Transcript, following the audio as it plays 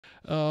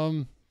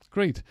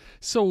Great.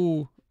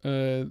 So,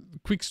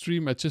 quick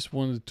stream. I just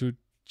wanted to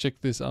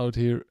check this out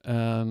here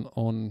and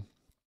on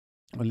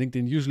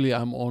LinkedIn. Usually,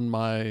 I'm on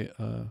my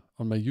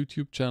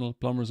YouTube channel,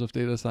 Plumbers of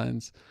Data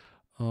Science.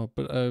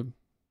 But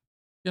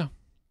yeah,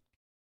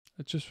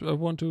 I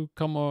want to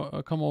come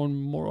on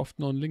more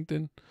often on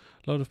LinkedIn.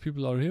 A lot of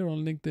people are here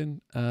on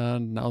LinkedIn,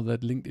 and now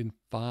that LinkedIn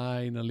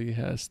finally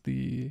has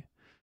the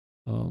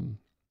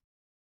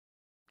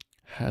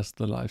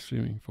live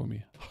streaming for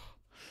me.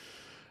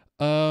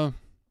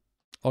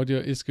 Audio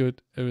is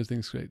good.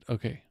 Everything's great.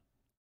 Okay,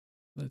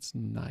 that's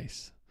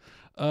nice.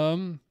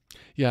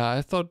 Yeah,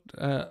 I thought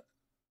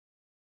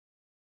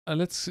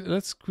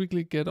let's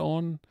quickly get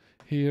on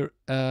here.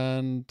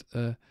 And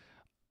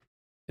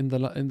in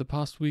the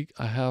past week,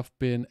 I have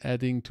been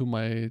adding to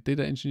my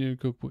data engineering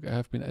cookbook. I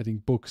have been adding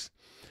books.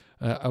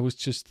 I was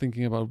just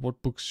thinking about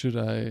what books should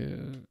I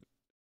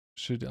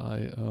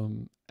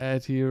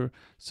add here.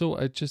 So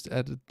I just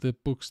added the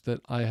books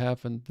that I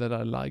have and that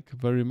I like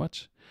very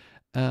much.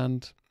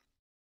 And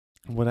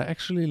what I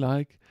actually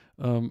like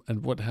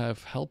and what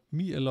have helped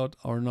me a lot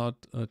are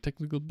not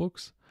technical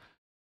books.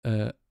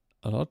 A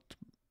lot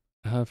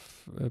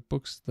have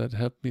books that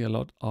help me a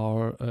lot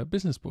are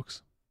business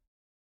books.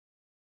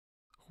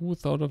 Who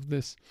thought of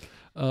this?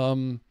 For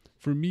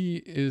me,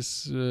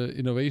 is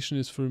innovation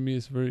is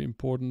very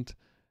important,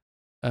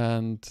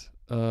 and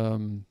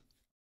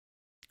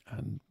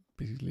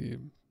basically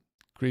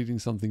creating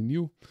something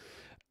new,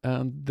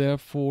 and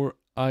therefore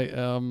I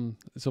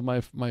so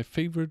my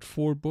favorite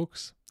 4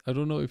 books. I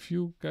don't know if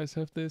you guys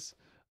have this.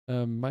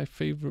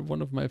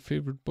 One of my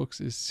favorite books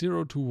is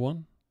 0 to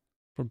 1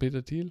 from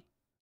Peter Thiel.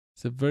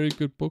 It's a very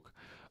good book.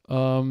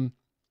 The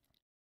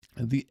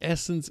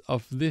essence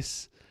of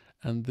this,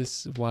 and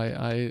this is why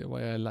I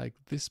like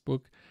this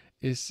book,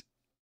 is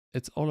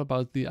it's all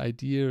about the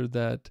idea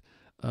that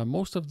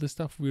most of the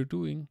stuff we're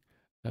doing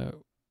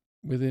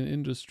within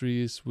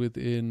industries,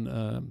 within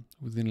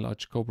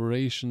large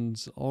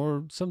corporations,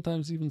 or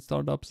sometimes even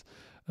startups,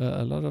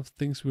 a lot of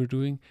things we're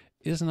doing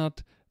is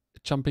not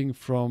jumping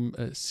from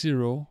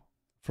 0,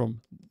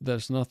 from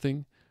there's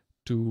nothing,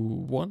 to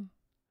 1.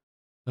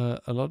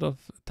 A lot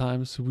of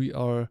times we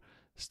are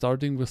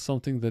starting with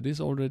something that is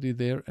already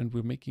there and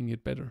we're making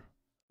it better.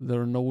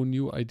 There are no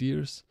new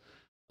ideas.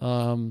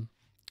 0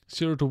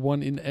 to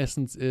 1 in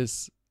essence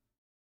is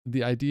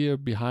the idea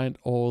behind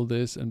all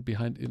this and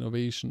behind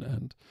innovation,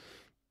 and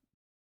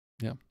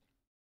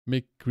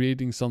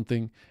creating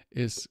something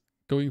is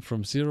going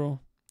from 0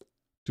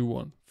 to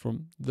 1.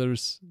 From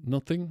there's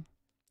nothing,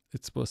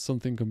 it was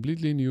something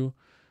completely new.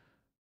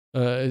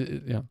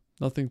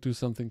 Nothing to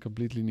something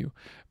completely new.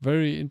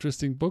 Very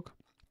interesting book.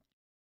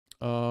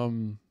 I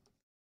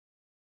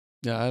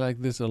like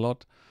this a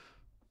lot.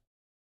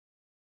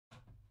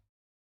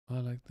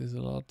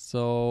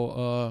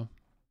 So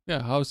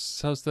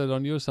how's that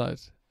on your side?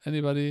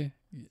 Anybody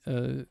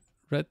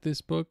read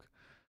this book?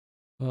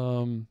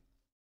 Be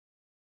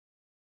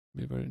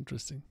very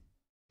interesting.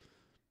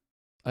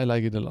 I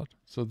like it a lot.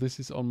 So this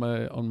is on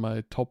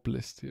my top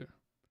list here.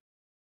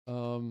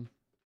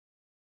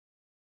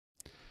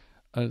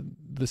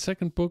 The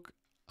second book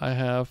I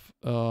have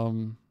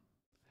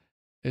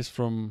is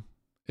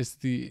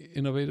the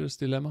Innovators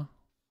Dilemma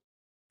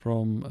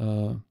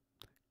from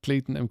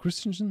Clayton M.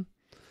 Christensen.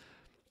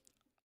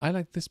 I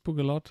like this book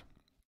a lot.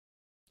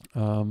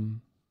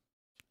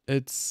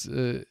 It's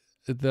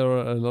there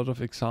are a lot of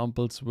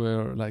examples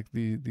where like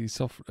the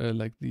software,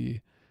 like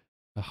the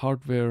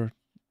hardware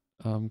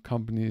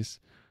companies,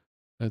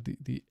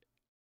 the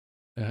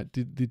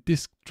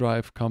disk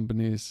drive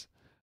companies,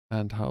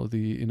 and how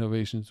the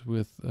innovations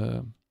with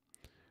the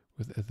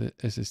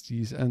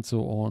SSDs and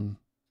so on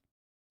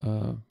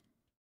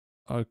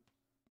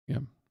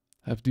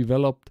have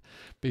developed.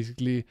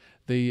 Basically,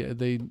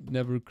 they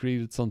never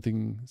created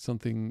something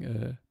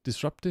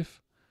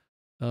disruptive.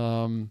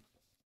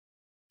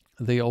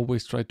 They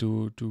always try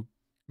to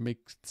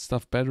make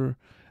stuff better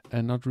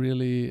and not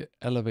really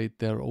elevate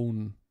their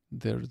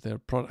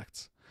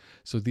products.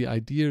 So the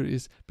idea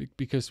is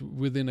because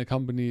within a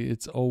company,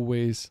 it's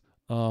always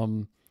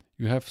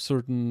you have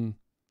certain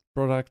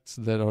products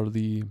that are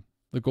the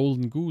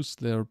golden goose.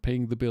 They're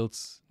paying the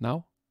bills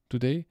now,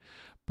 today.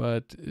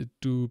 But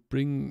to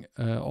bring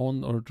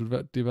on or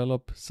to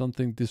develop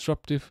something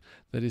disruptive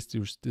that is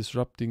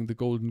disrupting the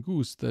golden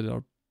goose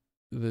that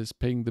is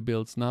paying the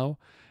bills now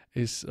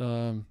is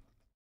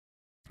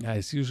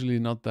it's usually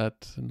not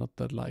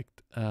that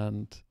liked,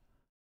 and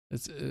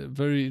it's a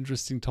very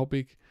interesting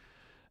topic.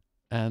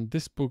 And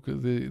this book,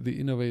 the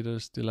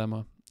Innovators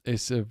Dilemma,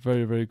 is a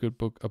very, very good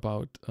book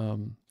about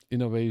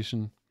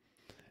innovation,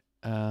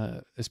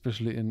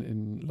 especially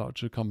in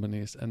larger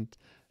companies, and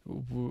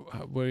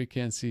where you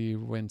can see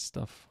when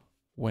stuff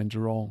went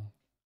wrong.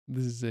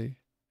 This is a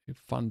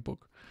fun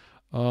book.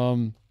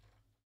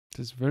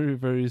 It's very,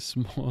 very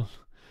small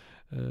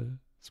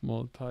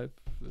small type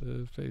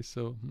face,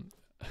 so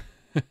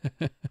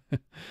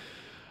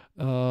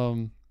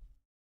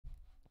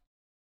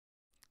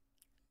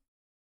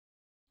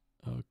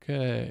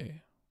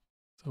okay,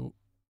 so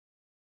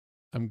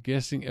I'm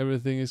guessing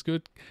everything is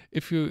good.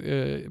 If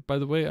you, by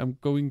the way, I'm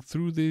going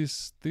through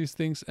these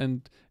things,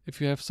 and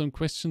if you have some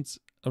questions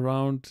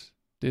around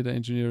data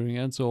engineering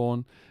and so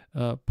on,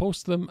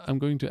 post them. I'm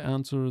going to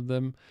answer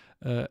them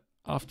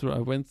after I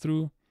went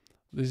through.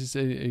 This is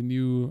a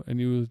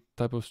new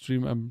type of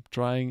stream I'm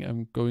trying.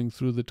 I'm going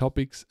through the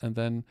topics, and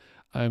then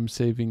I'm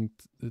saving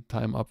the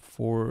time up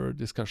for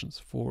discussions,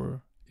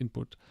 for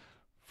input,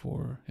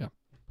 for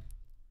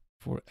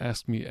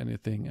ask me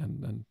anything,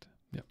 and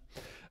yeah.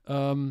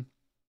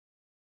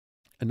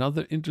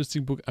 Another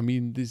interesting book, I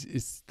mean, this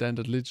is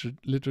standard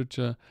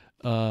literature,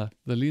 The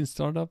Lean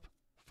Startup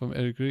from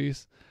Eric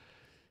Ries.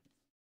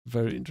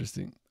 Very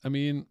interesting. I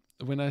mean,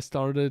 when I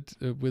started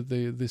with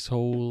this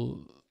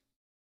whole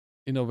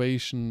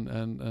innovation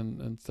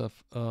and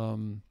stuff, I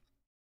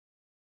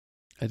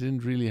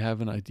didn't really have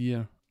an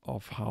idea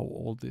of how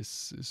all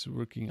this is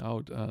working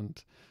out.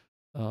 And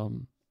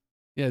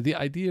the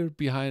idea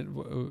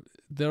behind,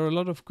 there are a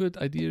lot of good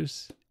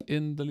ideas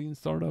in the Lean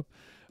Startup.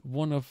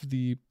 One of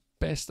the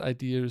best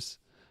ideas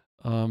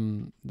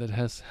that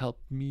has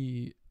helped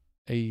me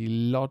a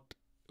lot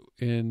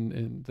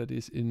in that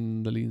is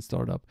in the Lean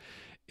Startup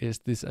is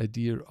this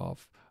idea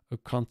of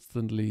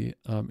constantly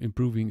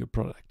improving your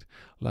product.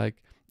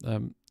 Like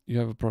you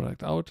have a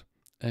product out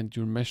and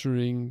you're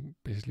measuring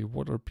basically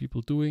what are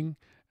people doing,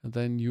 and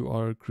then you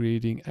are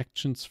creating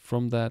actions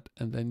from that,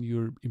 and then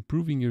you're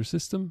improving your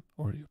system,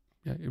 or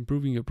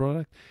improving your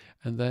product,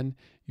 and then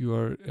you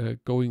are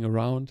going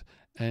around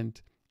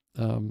and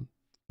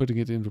putting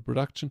it into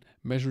production,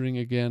 measuring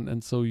again,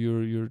 and so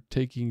you're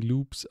taking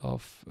loops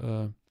of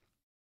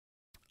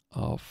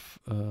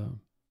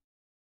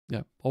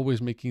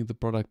always making the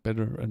product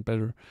better and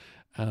better.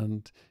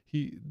 And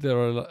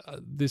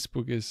this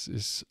book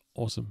is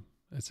awesome.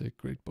 It's a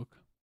great book.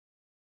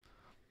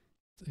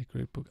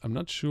 I'm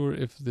not sure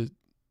if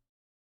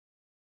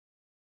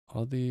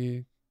are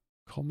the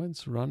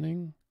comments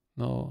running?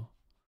 No.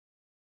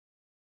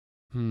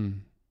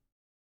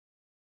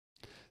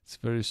 It's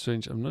very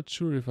strange. I'm not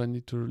sure if I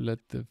need to let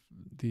I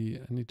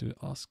need to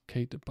ask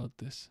Kate about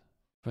this.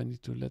 If I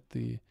need to let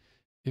the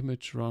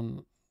image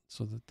run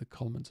so that the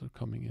comments are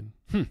coming in.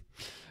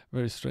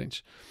 Very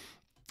strange.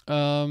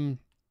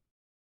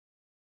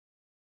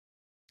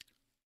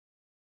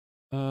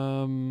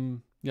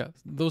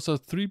 Those are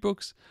 3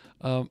 books.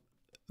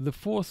 The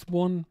fourth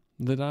one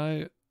that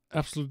I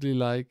absolutely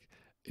like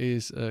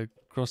is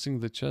Crossing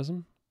the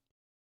Chasm.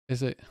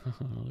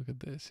 Look at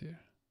this here.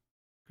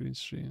 Green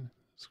screen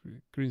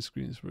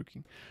is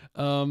working.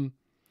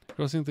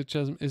 Crossing the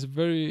Chasm is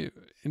very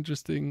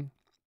interesting,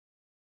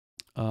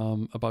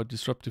 about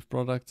disruptive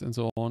products and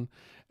so on.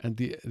 And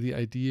the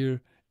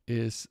idea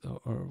is,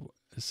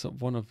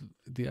 one of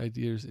the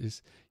ideas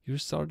is, you're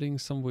starting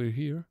somewhere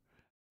here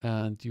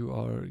and you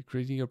are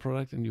creating your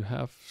product and you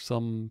have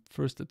some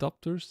first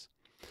adopters.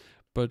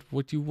 But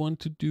what you want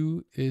to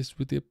do is,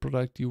 with your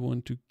product, you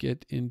want to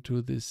get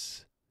into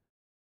this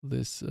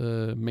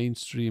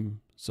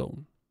mainstream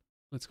zone.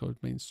 Let's call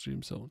it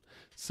mainstream zone.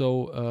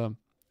 So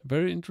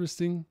very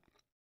interesting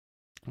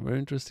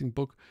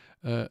book.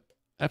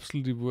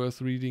 Absolutely worth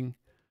reading.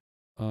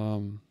 There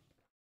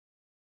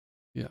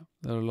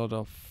are a lot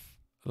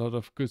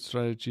of good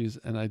strategies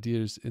and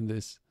ideas in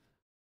this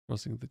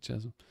Crossing the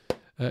Chasm.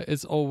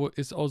 It's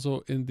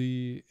also in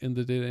the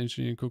data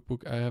engineering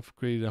cookbook. I have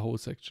created a whole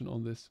section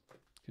on this.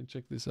 You can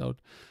check this out.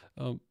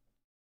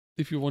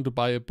 If you want to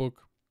buy a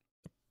book,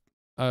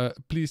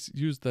 please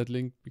use that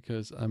link,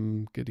 because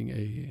I'm getting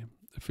a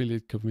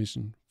affiliate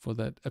commission for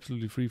that,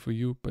 absolutely free for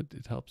you, but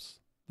it helps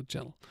the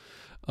channel.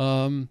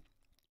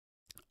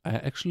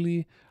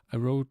 I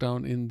wrote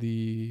down in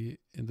the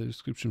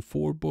description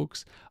 4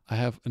 books. I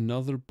have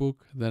another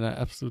book that I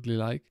absolutely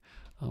like.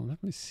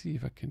 Let me see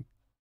if I can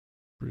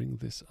bring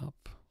this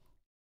up.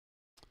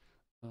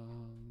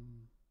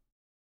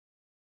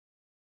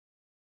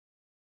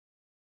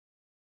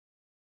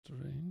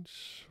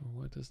 Strange.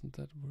 Why doesn't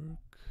that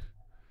work?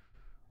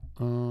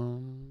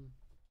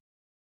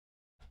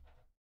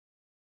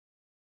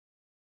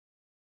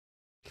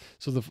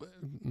 So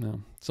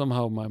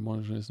somehow my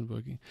monitor isn't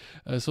working.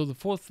 So the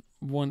fourth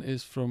one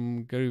is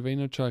from Gary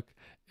Vaynerchuk,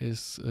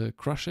 is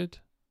Crush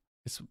It.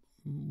 It's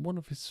one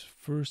of his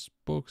first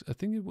books. I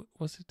think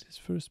was his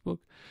first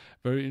book.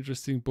 Very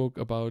interesting book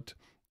about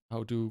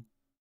how to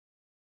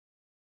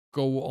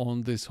go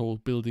on this whole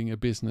building a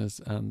business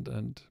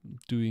and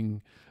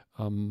doing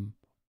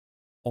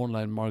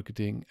online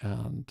marketing,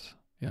 and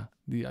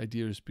the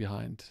ideas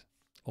behind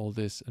all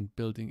this, and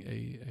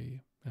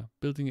building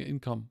building an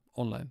income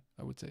online,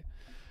 I would say,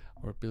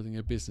 or building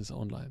a business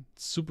online.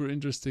 Super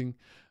interesting.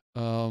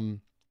 I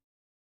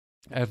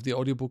have the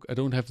audiobook. I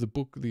don't have the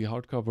book, the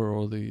hardcover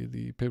or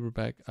the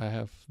paperback. I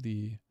have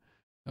the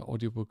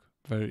audiobook.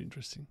 Very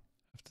interesting,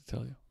 I have to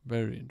tell you.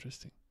 Very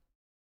interesting.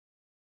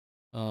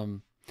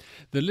 The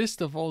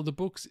list of all the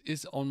books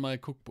is on my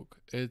cookbook.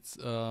 It's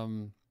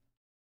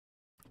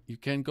you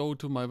can go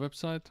to my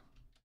website,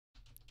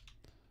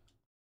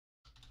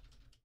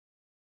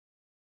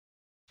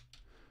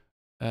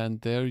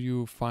 and there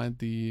you find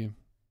the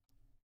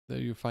There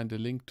you find a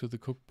link to the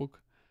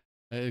cookbook.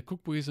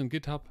 Cookbook is on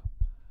GitHub.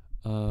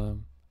 I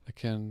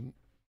can.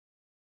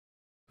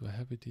 Do I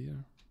have it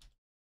here?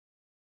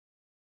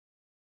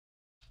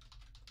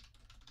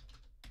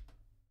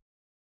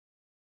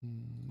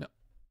 No.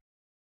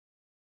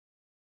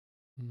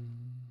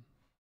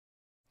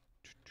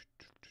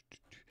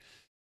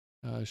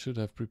 I should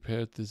have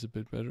prepared this a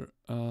bit better.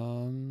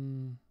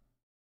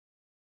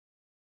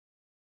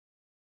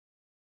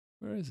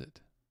 Where is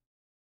it?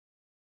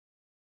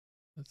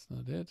 That's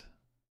not it.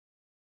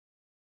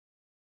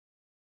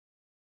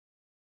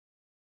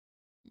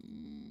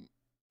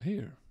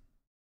 Here.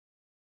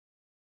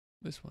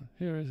 This one.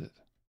 Here is it.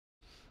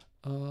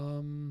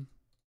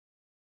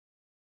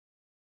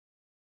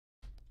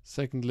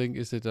 Second link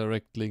is a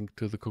direct link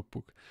to the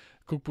cookbook.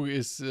 Cookbook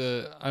is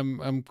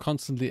I'm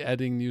constantly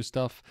adding new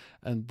stuff,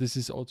 and this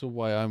is also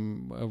why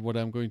I'm what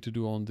I'm going to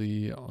do on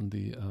my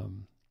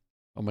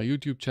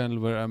YouTube channel,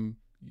 where I'm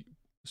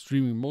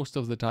streaming most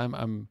of the time.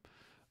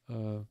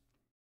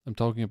 I'm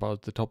talking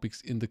about the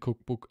topics in the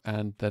cookbook,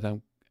 and that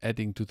I'm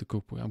adding to the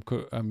cookbook.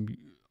 I'm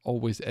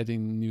always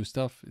adding new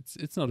stuff.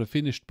 It's not a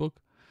finished book.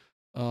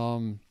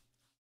 Yeah.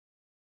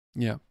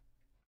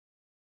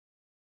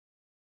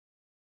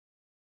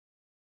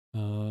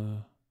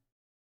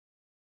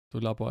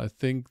 Labo, I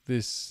think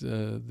this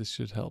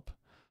should help.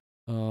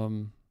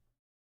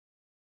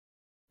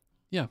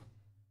 Yeah.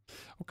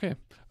 Okay.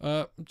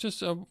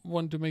 Just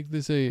want to make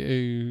this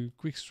a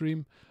quick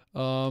stream.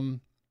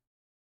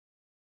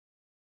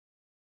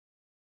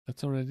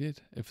 That's already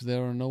it. If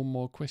there are no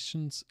more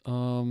questions,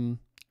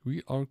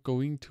 we are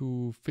going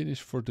to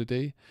finish for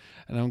today,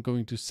 and I'm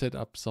going to set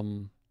up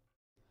some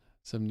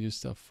new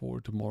stuff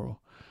for tomorrow.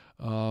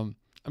 I'm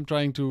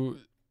trying to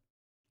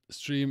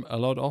stream a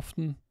lot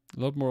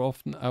more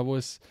often. I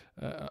was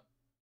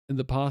in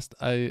the past.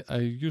 I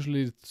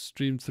usually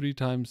streamed three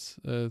times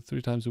a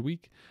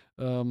week.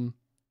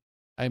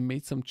 I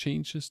made some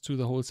changes to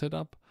the whole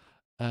setup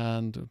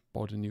and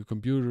bought a new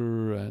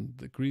computer and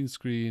the green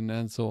screen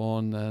and so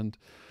on. And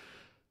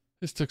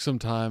this took some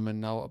time.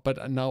 And now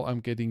I'm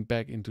getting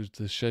back into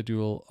the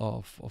schedule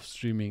of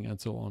streaming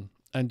and so on.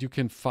 And you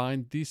can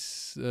find the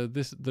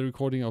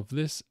recording of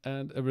this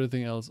and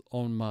everything else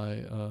on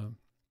my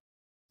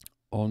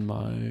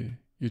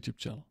YouTube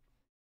channel,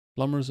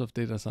 Plumbers of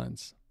Data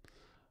Science.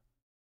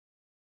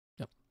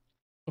 Yeah.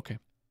 Okay.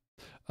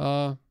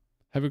 Have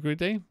a great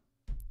day.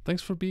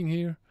 Thanks for being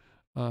here.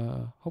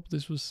 Hope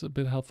this was a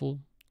bit helpful,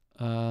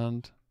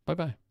 and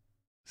bye-bye.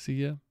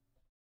 See ya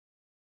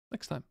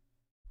next time.